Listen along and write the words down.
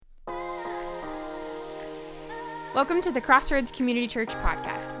Welcome to the Crossroads Community Church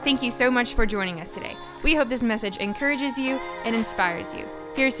podcast. Thank you so much for joining us today. We hope this message encourages you and inspires you.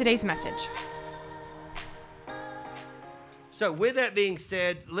 Here's today's message. So with that being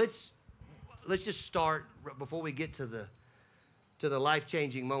said, let's just start before we get to the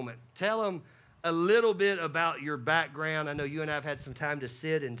life-changing moment. Tell them a little bit about your background. I know you and I have had some time to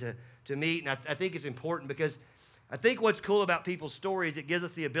sit and to meet, and I think it's important because I think what's cool about people's stories, it gives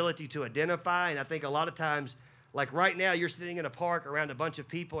us the ability to identify, and I think a lot of times, like right now, you're sitting in a park around a bunch of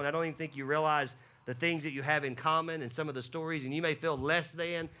people, and I don't even think you realize the things that you have in common and some of the stories, and you may feel less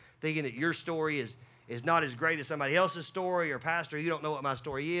than, thinking that your story is not as great as somebody else's story, or Pastor, you don't know what my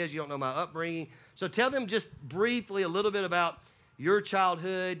story is, you don't know my upbringing. So tell them just briefly a little bit about your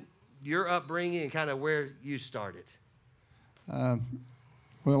childhood, your upbringing, and kind of where you started. I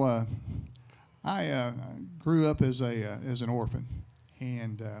grew up as an orphan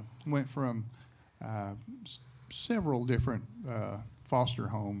and went from several different foster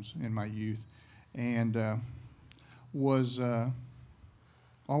homes in my youth, and was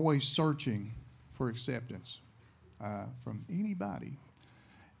always searching for acceptance from anybody.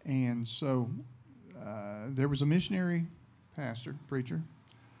 And so there was a missionary pastor, preacher,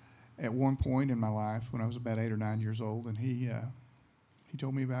 at one point in my life when I was about 8 or 9 years old, and he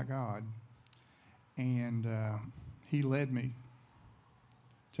told me about God, and he led me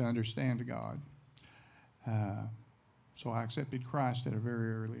to understand God. So I accepted Christ at a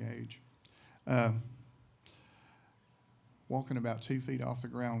very early age. Walking about 2 feet off the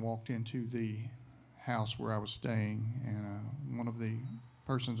ground, walked into the house where I was staying, and one of the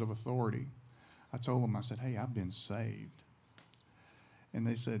persons of authority, I told them, I said, "Hey, I've been saved." And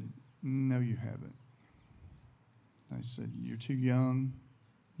they said, "No, you haven't." I said, "You're too young.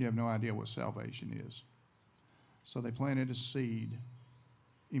 You have no idea what salvation is." So they planted a seed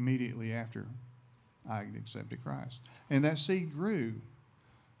immediately after I accepted Christ. And that seed grew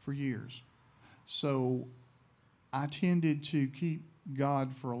for years. So I tended to keep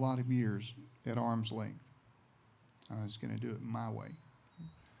God for a lot of years at arm's length. I was going to do it my way. I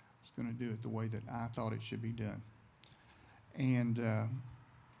was going to do it the way that I thought it should be done. And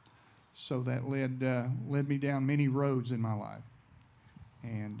so that led me down many roads in my life.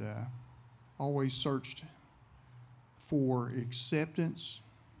 And always searched for acceptance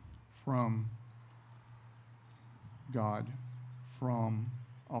from God, from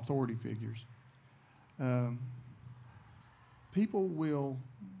authority figures. People will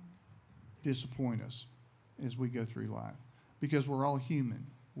disappoint us as we go through life because we're all human.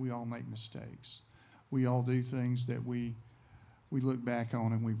 We all make mistakes. We all do things that we look back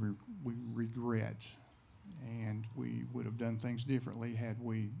on and we regret, and we would have done things differently had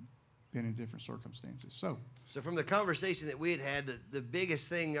we been in different circumstances. So from the conversation that we had, the biggest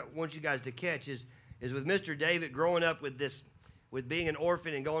thing I want you guys to catch is with Mr. David growing up with being an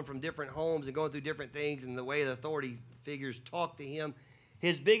orphan and going from different homes and going through different things, and the way the authority figures talk to him,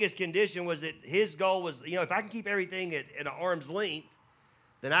 his biggest condition was that his goal was, if I can keep everything at an arm's length,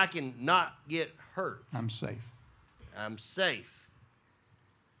 then I can not get hurt. I'm safe.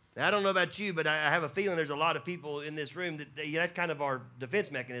 Now, I don't know about you, but I have a feeling there's a lot of people in this room that's kind of our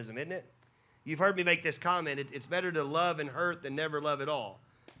defense mechanism, isn't it? You've heard me make this comment. It's better to love and hurt than never love at all.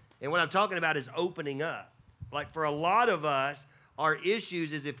 And what I'm talking about is opening up. Like for a lot of us, our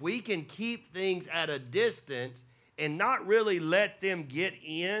issues is if we can keep things at a distance and not really let them get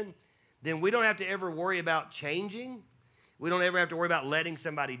in, then we don't have to ever worry about changing. We don't ever have to worry about letting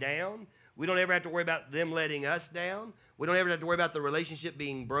somebody down. We don't ever have to worry about them letting us down. We don't ever have to worry about the relationship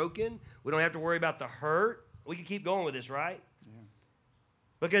being broken. We don't have to worry about the hurt. We can keep going with this, right? Yeah.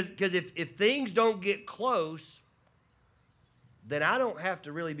 Because if things don't get close, then I don't have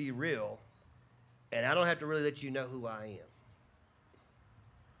to really be real, and I don't have to really let you know who I am.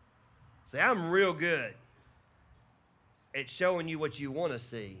 See, I'm real good at showing you what you want to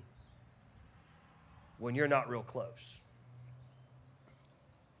see when you're not real close.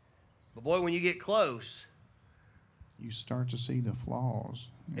 But boy, when you get close, you start to see the flaws.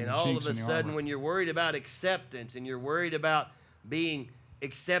 And all of a sudden, when you're worried about acceptance and you're worried about being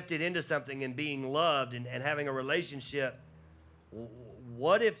accepted into something and being loved and having a relationship,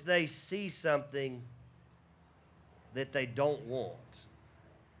 what if they see something that they don't want?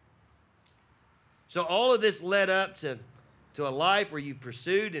 So all of this led up to a life where you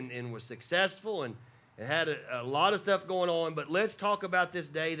pursued and was successful and had a lot of stuff going on. But let's talk about this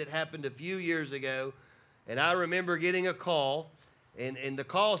day that happened a few years ago. And I remember getting a call, and the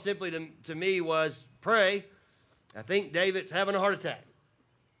call simply to me was, "Pray, I think David's having a heart attack,"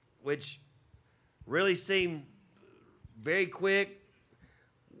 which really seemed very quick,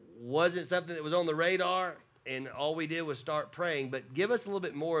 wasn't something that was on the radar. and all we did was start praying. But give us a little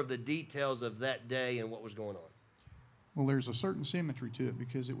bit more of the details of that day and what was going on. Well, there's a certain symmetry to it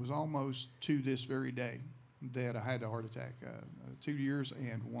because it was almost to this very day that I had a heart attack, 2 years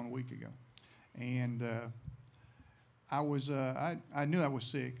and 1 week ago. And I knew I was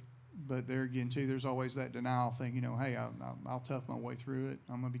sick, but there again, too, there's always that denial thing, hey, I'll tough my way through it.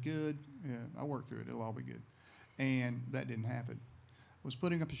 I'm going to be good. Yeah, I'll work through it. It'll all be good. And that didn't happen. I was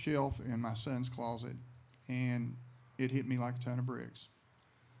putting up a shelf in my son's closet, and it hit me like a ton of bricks.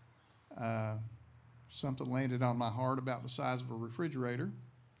 Something landed on my heart about the size of a refrigerator,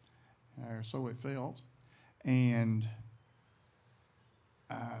 or so it felt. And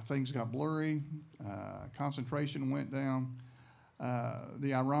things got blurry. Concentration went down.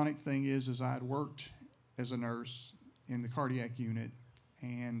 The ironic thing is I had worked as a nurse in the cardiac unit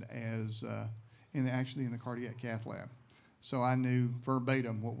and as actually in the cardiac cath lab. So I knew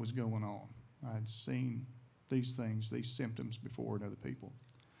verbatim what was going on. I'd seen these things, these symptoms before in other people.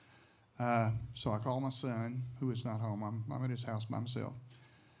 So I called my son, who is not home. I'm at his house by myself.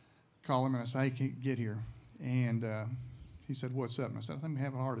 Call him and I say, hey, can you get here? And he said, what's up? And I said, I think I'm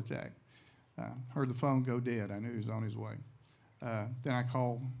having a heart attack. Heard the phone go dead. I knew he was on his way. Then I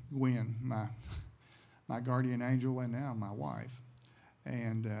called Gwen, my guardian angel and now my wife.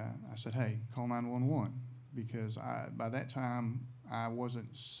 And I said, hey, call 911 because by that time I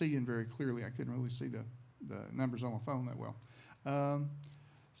wasn't seeing very clearly. I couldn't really see the numbers on my phone that well.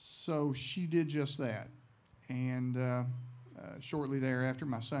 So she did just that. And shortly thereafter,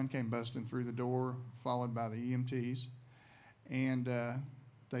 my son came busting through the door, followed by the EMTs. And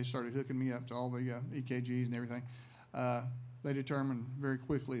they started hooking me up to all the EKGs and everything. They determined very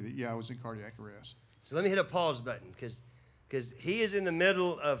quickly that, I was in cardiac arrest. So let me hit a pause button because he is in the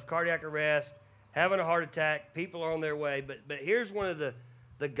middle of cardiac arrest, having a heart attack. People are on their way. But here's one of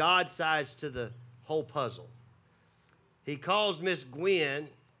the God sides to the whole puzzle. He calls Miss Gwen,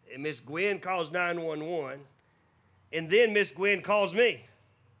 and Miss Gwen calls 911, and then Miss Gwen calls me,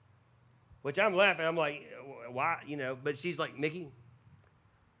 which I'm laughing. I'm like, why? But she's like, Mickey,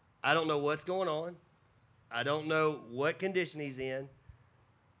 I don't know what's going on. I don't know what condition he's in,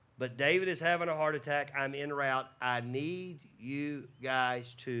 but David is having a heart attack. I'm en route. I need you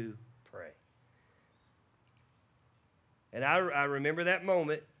guys to pray. And I remember that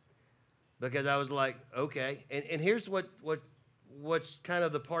moment because I was like, okay. And here's what's kind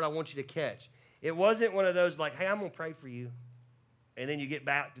of the part I want you to catch. It wasn't one of those like, hey, I'm going to pray for you, and then you get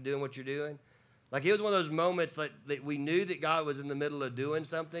back to doing what you're doing. Like it was one of those moments that we knew that God was in the middle of doing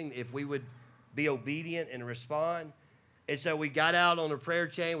something if we would be obedient and respond. And so we got out on a prayer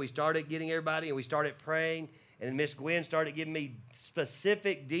chain. We started getting everybody, and we started praying. And Miss Gwen started giving me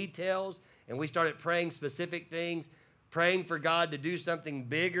specific details, and we started praying specific things, praying for God to do something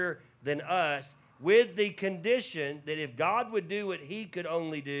bigger than us, with the condition that if God would do what he could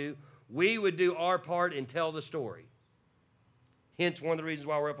only do, we would do our part and tell the story. Hence one of the reasons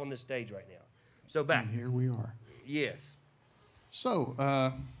why we're up on this stage right now. So back. And here we are. Yes. So,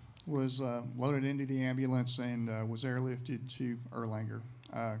 was loaded into the ambulance and was airlifted to Erlanger.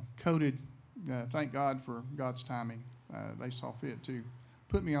 Coded, thank God for God's timing. They saw fit to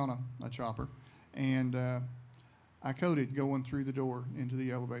put me on a chopper. And I coded going through the door into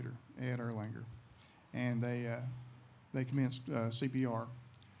the elevator at Erlanger. And they commenced CPR.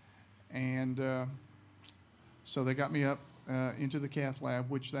 And so they got me up into the cath lab,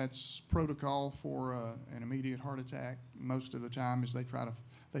 which that's protocol for an immediate heart attack. Most of the time is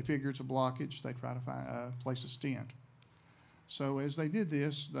they figure it's a blockage. They try to place a stent. So as they did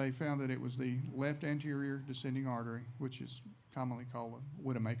this, they found that it was the left anterior descending artery, which is commonly called a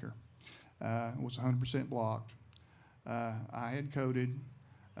Widowmaker. It was 100% blocked. I had coded.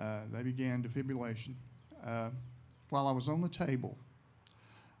 They began defibrillation. While I was on the table,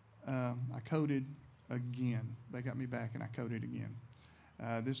 I coded again. They got me back, and I coded again.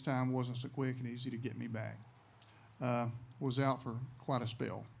 This time wasn't so quick and easy to get me back. Was out for quite a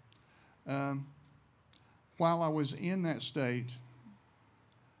spell. While I was in that state,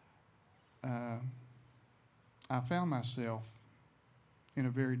 I found myself in a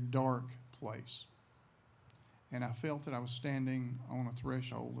very dark place. And I felt that I was standing on a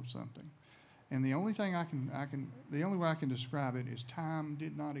threshold of something. And the only thing the only way I can describe it is time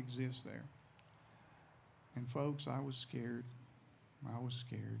did not exist there. And folks, I was scared. I was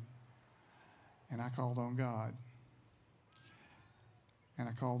scared. And I called on God. And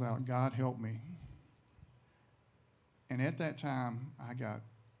I called out, God, help me. And at that time, I got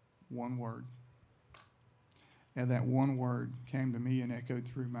one word. And that one word came to me and echoed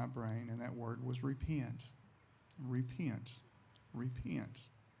through my brain, and that word was repent. Repent. Repent.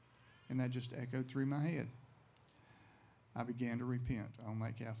 And that just echoed through my head. I began to repent on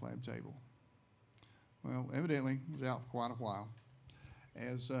that cath lab table. Well, evidently, it was out for quite a while.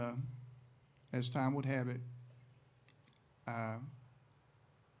 As time would have it, I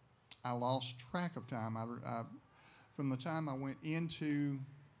lost track of time. From the time I went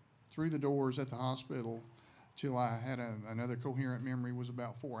through the doors at the hospital till I had another coherent memory was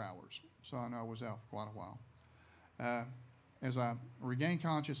about 4 hours. So I know I was out for quite a while. As I regained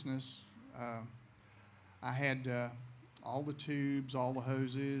consciousness, I had all the tubes, all the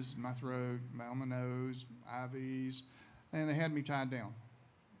hoses in my throat, on my nose, IVs, and they had me tied down.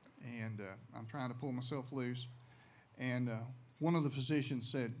 And I'm trying to pull myself loose. And one of the physicians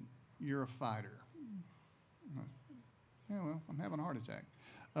said, "You're a fighter." Yeah, well, I'm having a heart attack.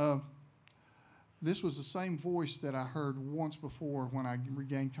 This was the same voice that I heard once before when I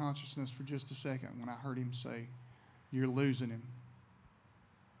regained consciousness for just a second, when I heard him say, "You're losing him."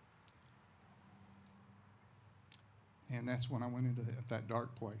 And that's when I went into that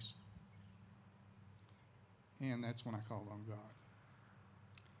dark place. And that's when I called on God.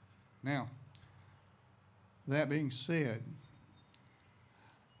 Now, that being said,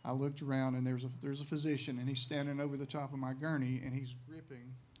 I looked around and there's a physician, and he's standing over the top of my gurney, and he's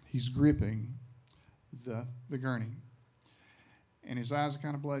gripping the gurney. And his eyes are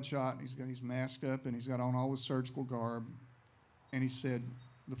kind of bloodshot, and he's masked up, and he's got on all his surgical garb. And he said,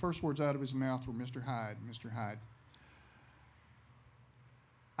 the first words out of his mouth were, "Mr. Hyde, Mr. Hyde,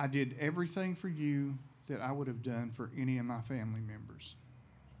 I did everything for you that I would have done for any of my family members."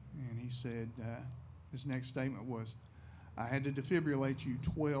 And he said, his next statement was, "I had to defibrillate you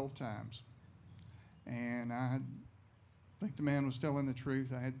 12 times. And I think the man was telling the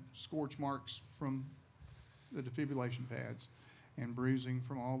truth. I had scorch marks from the defibrillation pads and bruising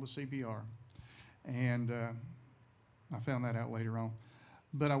from all the CPR. And I found that out later on.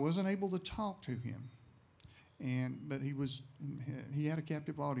 But I wasn't able to talk to him. But he had a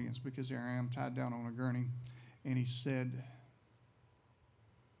captive audience, because there I am tied down on a gurney. And he said,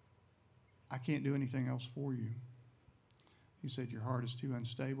 "I can't do anything else for you." He said, "Your heart is too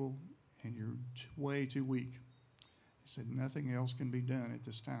unstable and you're way too weak." He said, "Nothing else can be done at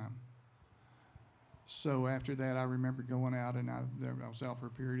this time." So after that, I remember going out, and I was out for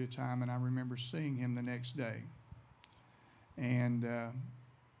a period of time, and I remember seeing him the next day. And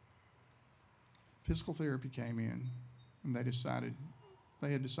physical therapy came in, and they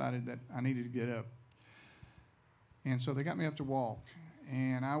had decided that I needed to get up. And so they got me up to walk,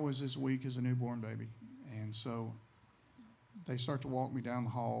 and I was as weak as a newborn baby. And so they start to walk me down the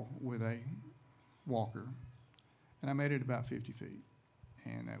hall with a walker, and I made it about 50 feet,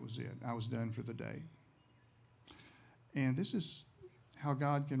 and that was it. I was done for the day. And this is how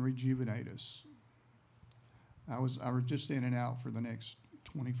God can rejuvenate us. I was just in and out for the next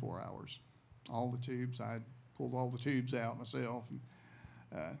 24 hours. All the tubes, I had pulled all the tubes out myself. And,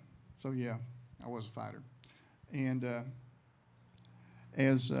 so yeah, I was a fighter. And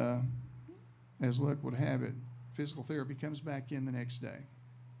as luck would have it, physical therapy comes back in the next day.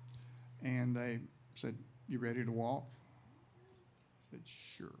 And they said, "You ready to walk?" I said,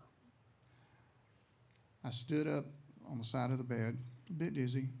 "Sure." I stood up on the side of the bed, a bit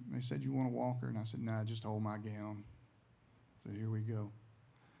dizzy. They said, "You want a walker?" And I said, "Nah, just hold my gown." So here we go.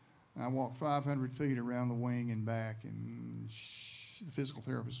 And I walked 500 feet around the wing and back, and the physical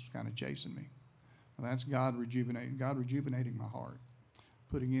therapist was kind of chasing me. Well, that's God rejuvenating my heart,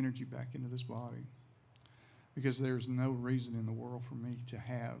 putting energy back into this body. Because there's no reason in the world for me to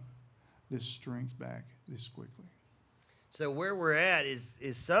have this strength back this quickly. So where we're at is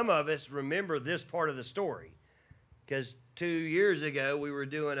some of us remember this part of the story. Because 2 years ago, we were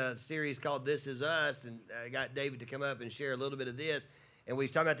doing a series called This Is Us, and I got David to come up and share a little bit of this. And we were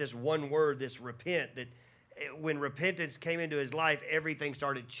talking about this one word, this repent, that when repentance came into his life, everything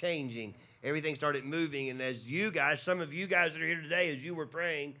started changing. Everything started moving. And as you guys, some of you guys that are here today, as you were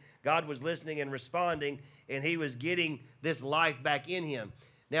praying, God was listening and responding, and he was getting this life back in him.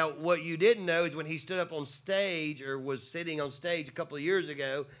 Now, what you didn't know is when he stood up on stage, or was sitting on stage a couple of years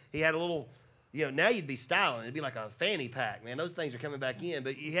ago, he had a little, now you'd be styling. It'd be like a fanny pack, man. Those things are coming back in.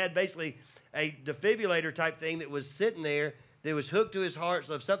 But he had basically a defibrillator type thing that was sitting there that was hooked to his heart,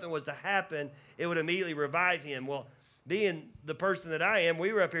 so if something was to happen, it would immediately revive him. Well, being the person that I am,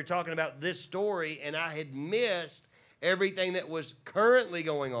 we were up here talking about this story, and I had missed everything that was currently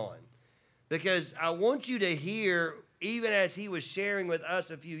going on. Because I want you to hear, even as he was sharing with us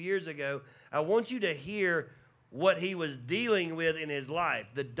a few years ago, I want you to hear what he was dealing with in his life.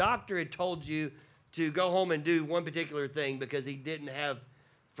 The doctor had told you to go home and do one particular thing because he didn't have,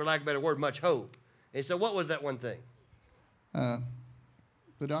 for lack of a better word, much hope. And so what was that one thing?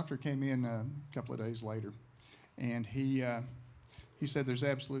 The doctor came in a couple of days later, And he said, there's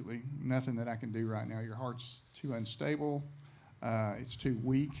absolutely nothing that I can do right now. Your heart's too unstable. It's too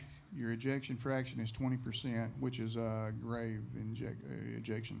weak. Your ejection fraction is 20%, which is a grave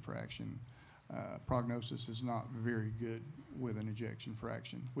ejection fraction. Prognosis is not very good with an ejection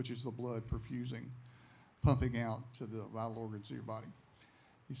fraction, which is the blood pumping out to the vital organs of your body.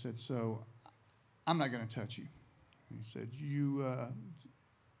 He said, so I'm not going to touch you. He said, you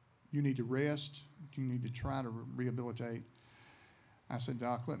need to rest. You need to try to rehabilitate. I said,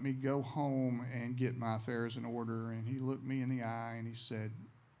 Doc, let me go home and get my affairs in order. And he looked me in the eye and he said,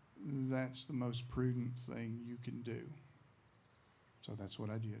 that's the most prudent thing you can do. So that's what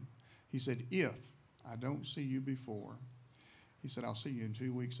I did. He said, if I don't see you before, he said, I'll see you in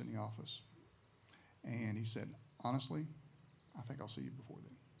 2 weeks in the office. And he said, honestly, I think I'll see you before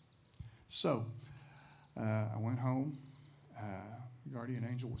then. So I went home. Guardian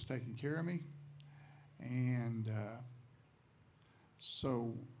angel was taking care of me. And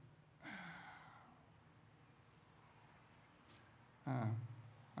so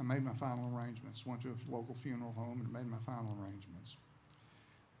I made my final arrangements, went to a local funeral home and made my final arrangements.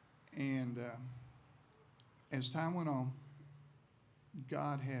 And as time went on,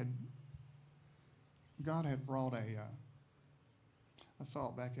 God had brought a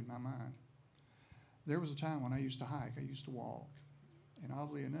thought back in my mind. There was a time when I used to hike, I used to walk, and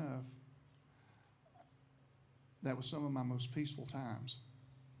oddly enough, that was some of my most peaceful times.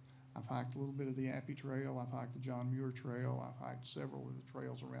 I've hiked a little bit of the Appy Trail, I've hiked the John Muir Trail, I've hiked several of the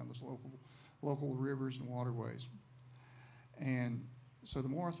trails around this local rivers and waterways. And so the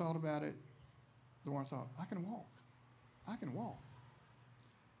more I thought about it, the more I thought, I can walk.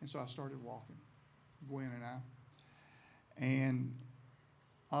 And so I started walking, Gwen and I. And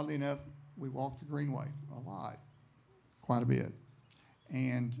oddly enough, we walked the Greenway a lot, quite a bit.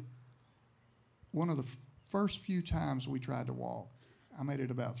 And one of the first few times we tried to walk, I made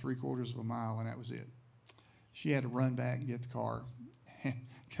it about 3/4 of a mile, and that was it. She had to run back and get the car and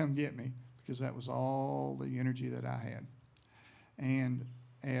come get me because that was all the energy that I had. And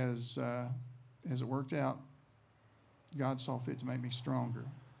as it worked out, God saw fit to make me stronger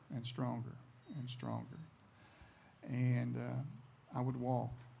and stronger and stronger. And I would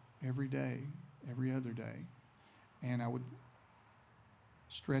walk every day, every other day, and I would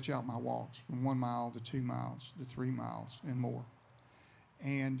stretch out my walks from 1 mile to 2 miles to 3 miles and more.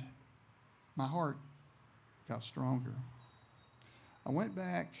 And my heart got stronger. I went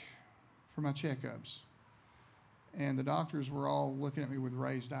back for my checkups, and the doctors were all looking at me with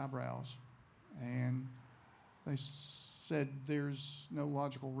raised eyebrows. And they said, there's no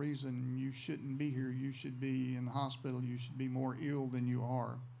logical reason you shouldn't be here. You should be in the hospital. You should be more ill than you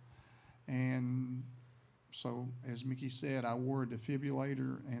are. And so, as Mickey said, I wore a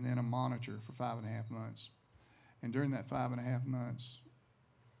defibrillator and then a monitor for 5.5 months. And during that 5.5 months,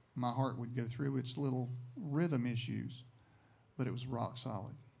 my heart would go through its little rhythm issues, but it was rock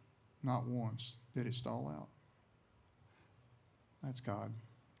solid. Not once did it stall out. That's God.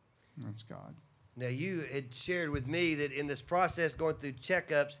 That's God. Now, you had shared with me that in this process, going through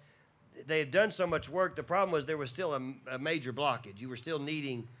checkups, they had done so much work. The problem was there was still a major blockage. You were still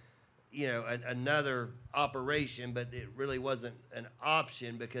needing, another operation, but it really wasn't an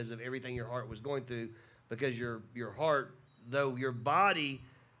option because of everything your heart was going through. Because your heart, though your body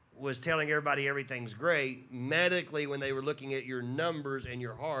was telling everybody everything's great, medically, when they were looking at your numbers and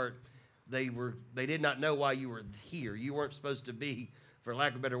your heart, they did not know why you were here. You weren't supposed to be, for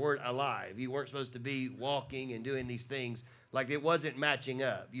lack of a better word, alive. You weren't supposed to be walking and doing these things. Like, it wasn't matching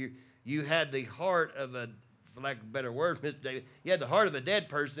up. You had the heart of a, for lack of a better word, Mr. David, you had the heart of a dead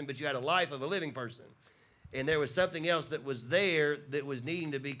person, but you had a life of a living person. And there was something else that was there that was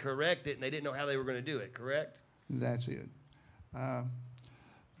needing to be corrected, and they didn't know how they were going to do it, correct? That's it.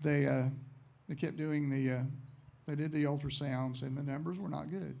 They kept doing they did the ultrasounds, and the numbers were not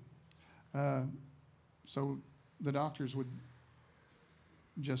good. So the doctors would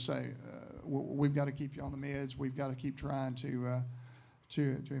just say, we've got to keep you on the meds. We've got to keep trying to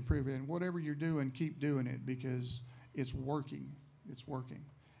improve it. And whatever you're doing, keep doing it because it's working. It's working.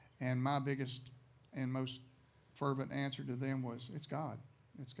 And my biggest and most fervent answer to them was, it's God.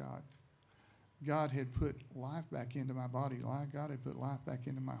 It's God. God had put life back into my body. God had put life back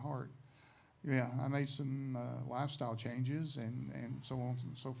into my heart. Yeah, I made some lifestyle changes and so on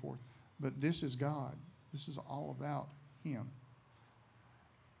and so forth. But this is God. This is all about Him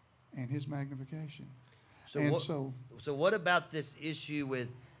and His magnification. So what about this issue with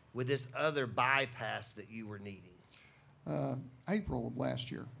this other bypass that you were needing? April of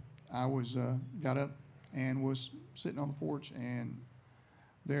last year, I was got up and was sitting on the porch, and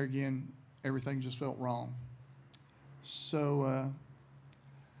there again, everything just felt wrong. So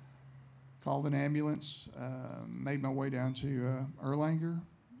called an ambulance, made my way down to Erlanger.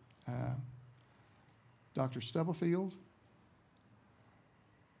 Dr. Stubblefield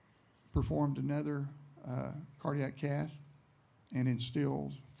performed another cardiac cath and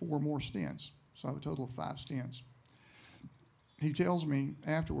instilled 4 more stents. So I have a total of 5 stents. He tells me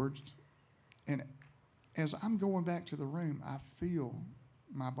afterwards, and as I'm going back to the room, I feel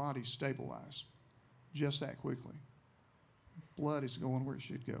my body stabilize just that quickly. Blood is going where it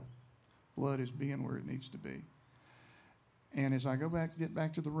should go. Blood is being where it needs to be. And as I get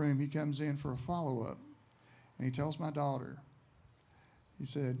back to the room, he comes in for a follow-up, and he tells my daughter, he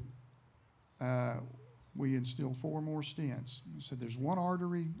said, we instilled 4 more stents. He said, there's one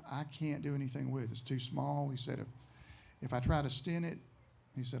artery I can't do anything with. It's too small. He said, if I try to stent it,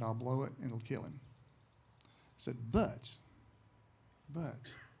 he said, I'll blow it and it'll kill him. He said, but,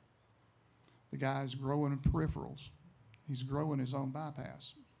 the guy's growing in peripherals. He's growing his own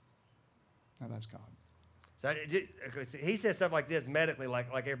bypass. Now that's God. So he says stuff like this medically, like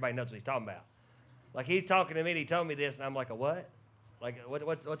everybody knows what he's talking about. Like he's talking to me and he told me this, and I'm like, a what? Like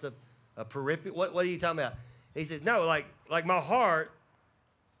what's a peripheral? What are you talking about? He says, no, like my heart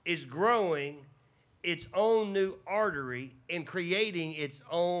is growing its own new artery and creating its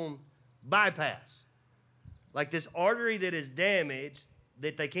own bypass. Like this artery that is damaged,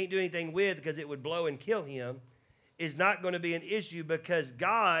 that they can't do anything with because it would blow and kill him, is not going to be an issue because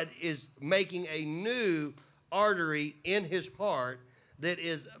God is making a new artery in his heart that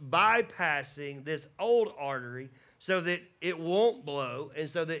is bypassing this old artery so that it won't blow and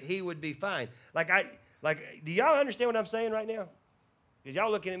so that he would be fine. Do y'all understand what I'm saying right now? Because y'all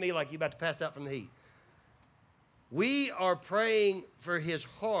looking at me like you about to pass out from the heat. We are praying for his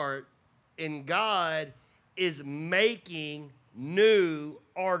heart, and God is making new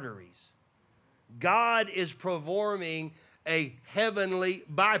arteries. God is performing a heavenly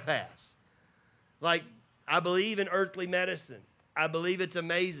bypass. Like, I believe in earthly medicine. I believe it's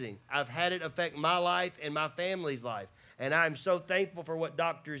amazing. I've had it affect my life and my family's life, and I'm so thankful for what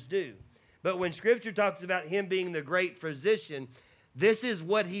doctors do. But when Scripture talks about him being the great physician, this is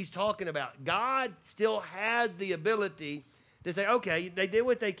what he's talking about. God still has the ability to say, okay, they did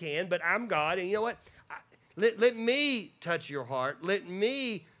what they can, but I'm God, and you know what? Let me touch your heart. Let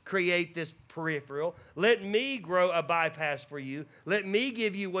me create this peripheral. Let me grow a bypass for you. Let me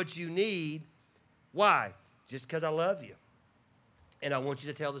give you what you need. Why? Just because I love you. And I want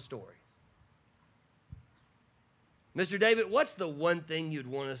you to tell the story. Mr. David, what's the one thing you'd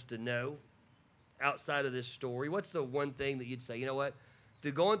want us to know outside of this story? What's the one thing that you'd say, you know what?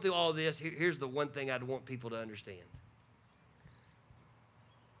 Through going through all this, here's the one thing I'd want people to understand.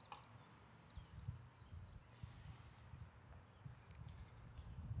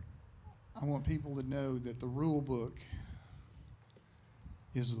 I want people to know that the rule book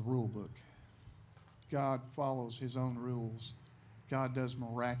is the rule book. God follows his own rules. God does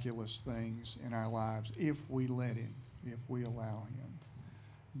miraculous things in our lives if we let him, if we allow him.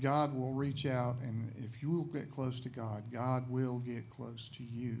 God will reach out, and if you will get close to God, God will get close to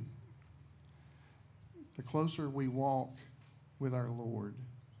you. The closer we walk with our Lord,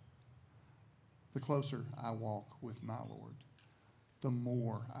 the closer I walk with my Lord, the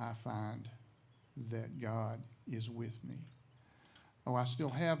more I find that God is with me. Oh, I still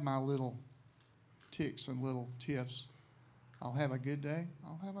have my little ticks and little tiffs. I'll have a good day.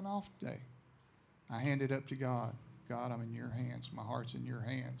 I'll have an off day. I hand it up to God. God, I'm in your hands. My heart's in your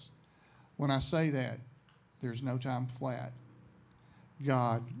hands. When I say that, there's no time flat.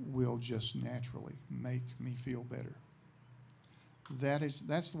 God will just naturally make me feel better.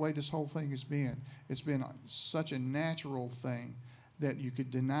 That's the way this whole thing has been. It's been such a natural thing that you could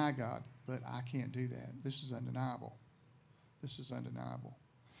deny God, but I can't do that. This is undeniable. This is undeniable.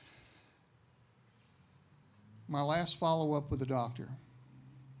 My last follow-up with the doctor,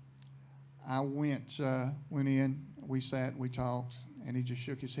 I went in, we sat, we talked, and he just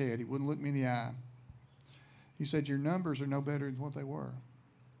shook his head. He wouldn't look me in the eye. He said, your numbers are no better than what they were.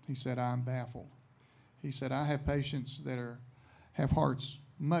 He said, I'm baffled. He said, I have patients that have hearts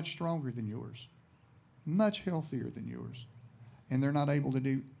much stronger than yours, much healthier than yours, and they're not able to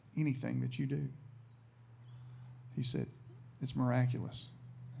do anything that you do. He said, it's miraculous.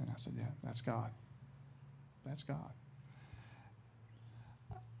 And I said, yeah, that's God. That's God.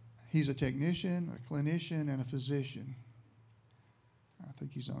 He's a technician, a clinician, and a physician. I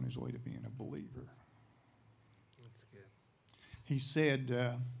think he's on his way to being a believer. That's good. He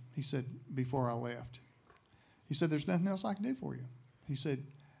said before I left, he said, there's nothing else I can do for you. He said,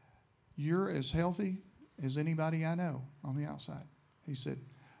 you're as healthy as anybody I know on the outside. He said,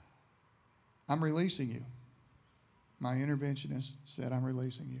 I'm releasing you. My interventionist said, I'm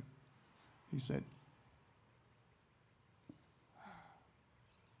releasing you. He said,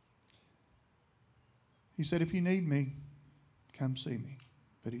 if you need me, come see me.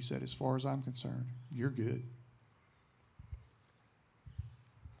 But he said, as far as I'm concerned, you're good.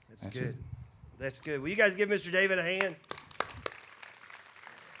 That's good. That's good. Will you guys give Mr. David a hand?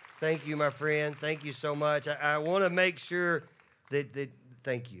 Thank you, my friend. Thank you so much. I want to make sure that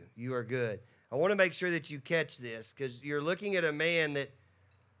thank you. You are good. I want to make sure that you catch this, because you're looking at a man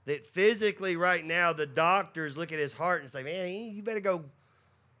that physically right now the doctors look at his heart and say, man, you better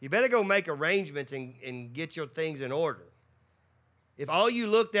go make arrangements and get your things in order. If all you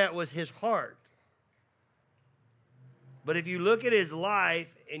looked at was his heart. But if you look at his life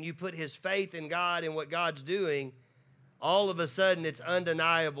and you put his faith in God and what God's doing, all of a sudden it's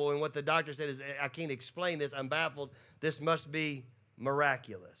undeniable. And what the doctor said is, I can't explain this. I'm baffled. This must be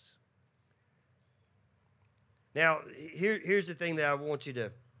miraculous. Now, here's the thing that I want you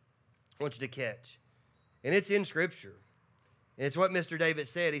to catch. And it's in Scripture. And it's what Mr. David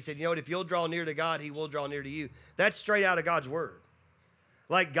said. He said, you know what, if you'll draw near to God, he will draw near to you. That's straight out of God's word.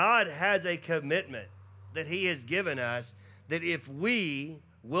 Like, God has a commitment that he has given us that if we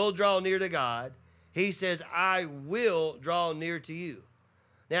will draw near to God, he says, I will draw near to you.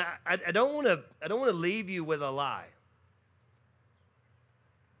 Now, I don't want to leave you with a lie.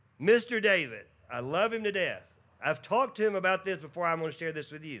 Mr. David, I love him to death. I've talked to him about this before. I'm going to share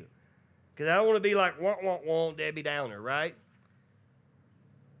this with you, because I don't want to be like, won't, Debbie Downer, right?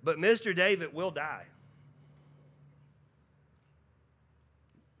 But Mr. David will die.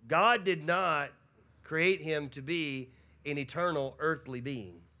 God did not create him to be an eternal earthly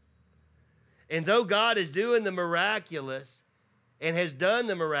being. And though God is doing the miraculous and has done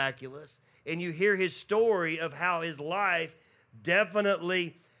the miraculous, and you hear his story of how his life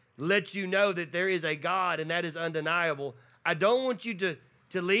definitely lets you know that there is a God, and that is undeniable, I don't want you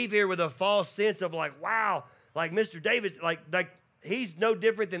to leave here with a false sense of like, wow, like Mr. David, like he's no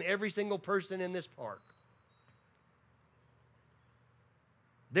different than every single person in this park.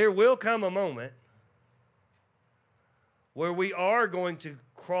 There will come a moment where we are going to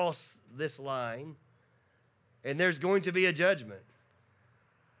cross this line, and there's going to be a judgment.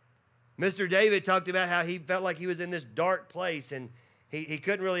 Mr. David talked about how he felt like he was in this dark place, and he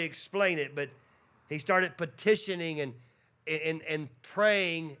couldn't really explain it, but he started petitioning and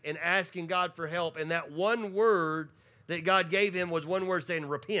praying and asking God for help. And that one word that God gave him was one word saying,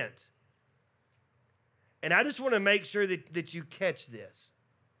 repent. And I just want to make sure that you catch this.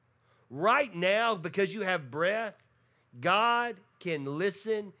 Right now, because you have breath, God can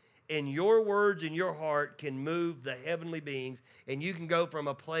listen, and your words and your heart can move the heavenly beings, and you can go from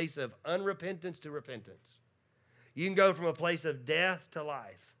a place of unrepentance to repentance. You can go from a place of death to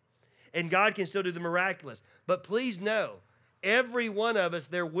life. And God can still do the miraculous. But please know, every one of us,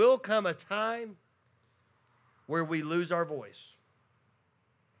 there will come a time where we lose our voice.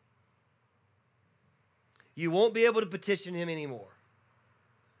 You won't be able to petition him anymore.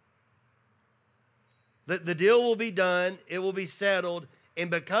 The deal will be done. It will be settled. And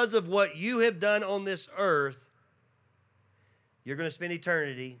because of what you have done on this earth, you're going to spend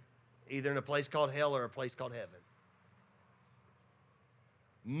eternity either in a place called hell or a place called heaven.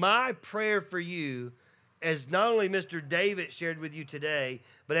 My prayer for you, as not only Mr. David shared with you today,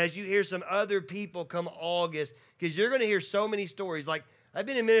 but as you hear some other people come August, because you're going to hear so many stories. Like, I've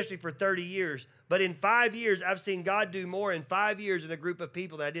been in ministry for 30 years, but in 5 years, I've seen God do more in 5 years in a group of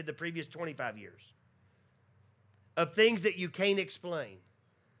people than I did the previous 25 years. Of things that you can't explain.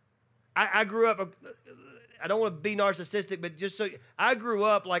 I grew up, I don't want to be narcissistic, but just so, I grew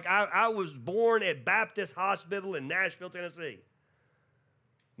up like I was born at Baptist Hospital in Nashville, Tennessee.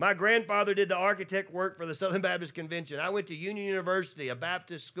 My grandfather did the architect work for the Southern Baptist Convention. I went to Union University, a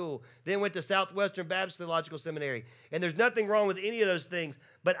Baptist school, then went to Southwestern Baptist Theological Seminary. And there's nothing wrong with any of those things,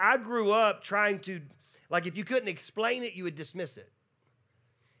 but I grew up trying to, like, if you couldn't explain it, you would dismiss it.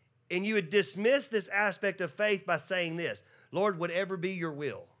 And you would dismiss this aspect of faith by saying this, Lord, whatever be your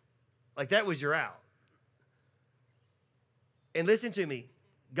will. Like, that was your out. And listen to me,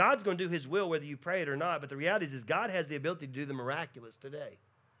 God's going to do his will whether you pray it or not, but the reality is God has the ability to do the miraculous today.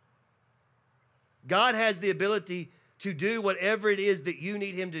 God has the ability to do whatever it is that you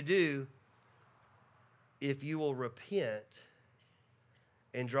need him to do if you will repent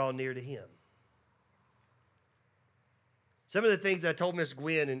and draw near to him. Some of the things that I told Miss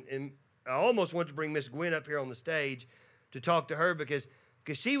Gwen, and I almost want to bring Miss Gwen up here on the stage to talk to her because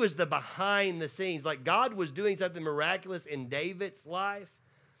she was the behind the scenes. Like, God was doing something miraculous in David's life,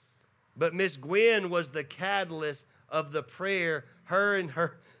 but Miss Gwen was the catalyst of the prayer. Her and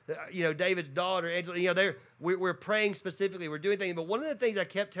her, David's daughter, Angela, we're praying specifically. We're doing things. But one of the things I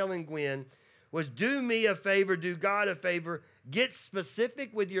kept telling Gwen was, do me a favor, do God a favor, get specific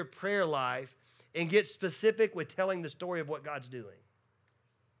with your prayer life and get specific with telling the story of what God's doing.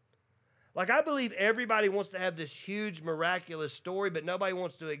 Like, I believe everybody wants to have this huge, miraculous story, but nobody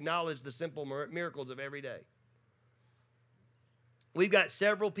wants to acknowledge the simple miracles of every day. We've got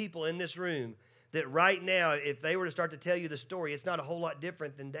several people in this room that right now, if they were to start to tell you the story, it's not a whole lot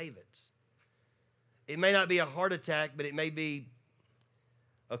different than David's. It may not be a heart attack, but it may be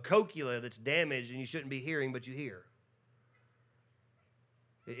a cochlea that's damaged and you shouldn't be hearing, but you hear.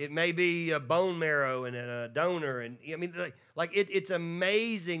 It may be a bone marrow and a donor. And I mean, it's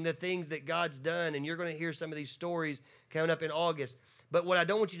amazing the things that God's done. And you're going to hear some of these stories coming up in August. But what I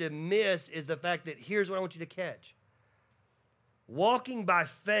don't want you to miss is the fact that here's what I want you to catch. Walking by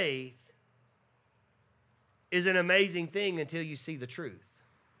faith is an amazing thing until you see the truth.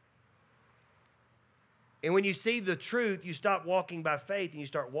 And when you see the truth, you stop walking by faith and you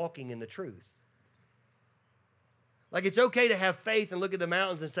start walking in the truth. Like, it's okay to have faith and look at the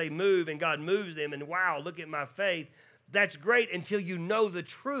mountains and say, move, and God moves them, and wow, look at my faith. That's great until you know the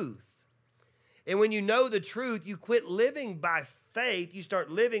truth. And when you know the truth, you quit living by faith. You start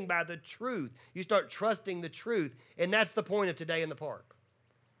living by the truth. You start trusting the truth. And that's the point of Today in the Park.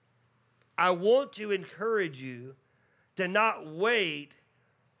 I want to encourage you to not wait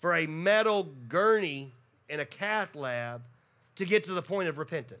for a metal gurney in a cath lab to get to the point of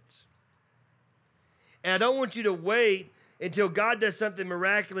repentance. And I don't want you to wait until God does something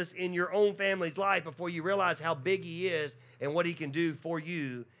miraculous in your own family's life before you realize how big He is and what He can do for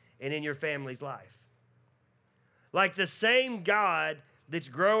you and in your family's life. Like, the same God that's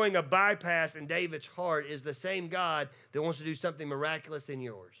growing a bypass in David's heart is the same God that wants to do something miraculous in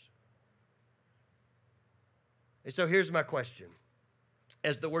yours. And so here's my question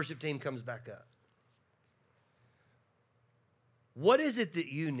as the worship team comes back up. What is it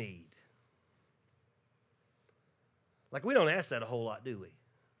that you need? Like, we don't ask that a whole lot, do we?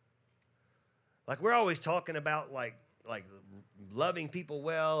 Like, we're always talking about like loving people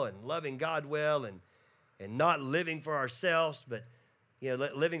well and loving God well and not living for ourselves, but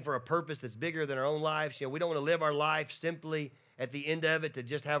living for a purpose that's bigger than our own lives. We don't want to live our life simply at the end of it to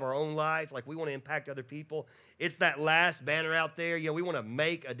just have our own life. Like, we want to impact other people. It's that last banner out there. We want to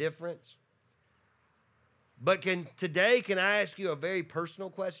make a difference. But today, can I ask you a very personal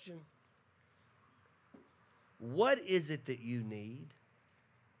question? What is it that you need?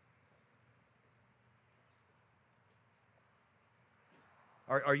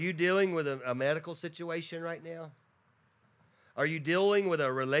 Are you dealing with a medical situation right now? Are you dealing with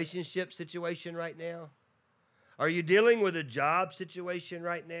a relationship situation right now? Are you dealing with a job situation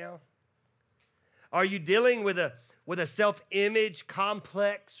right now? Are you dealing with a self-image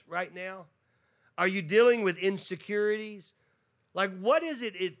complex right now? Are you dealing with insecurities? Like, what is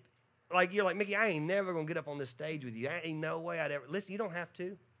it? Like, you're like, Mickey, I ain't never going to get up on this stage with you. I ain't no way I'd ever. Listen, you don't have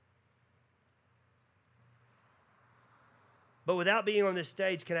to. But without being on this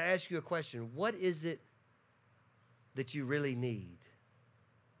stage, can I ask you a question? What is it that you really need?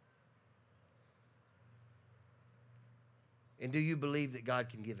 And do you believe that God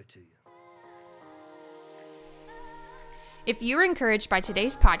can give it to you? If you were encouraged by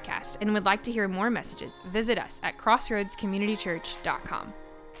today's podcast and would like to hear more messages, visit us at crossroadscommunitychurch.com.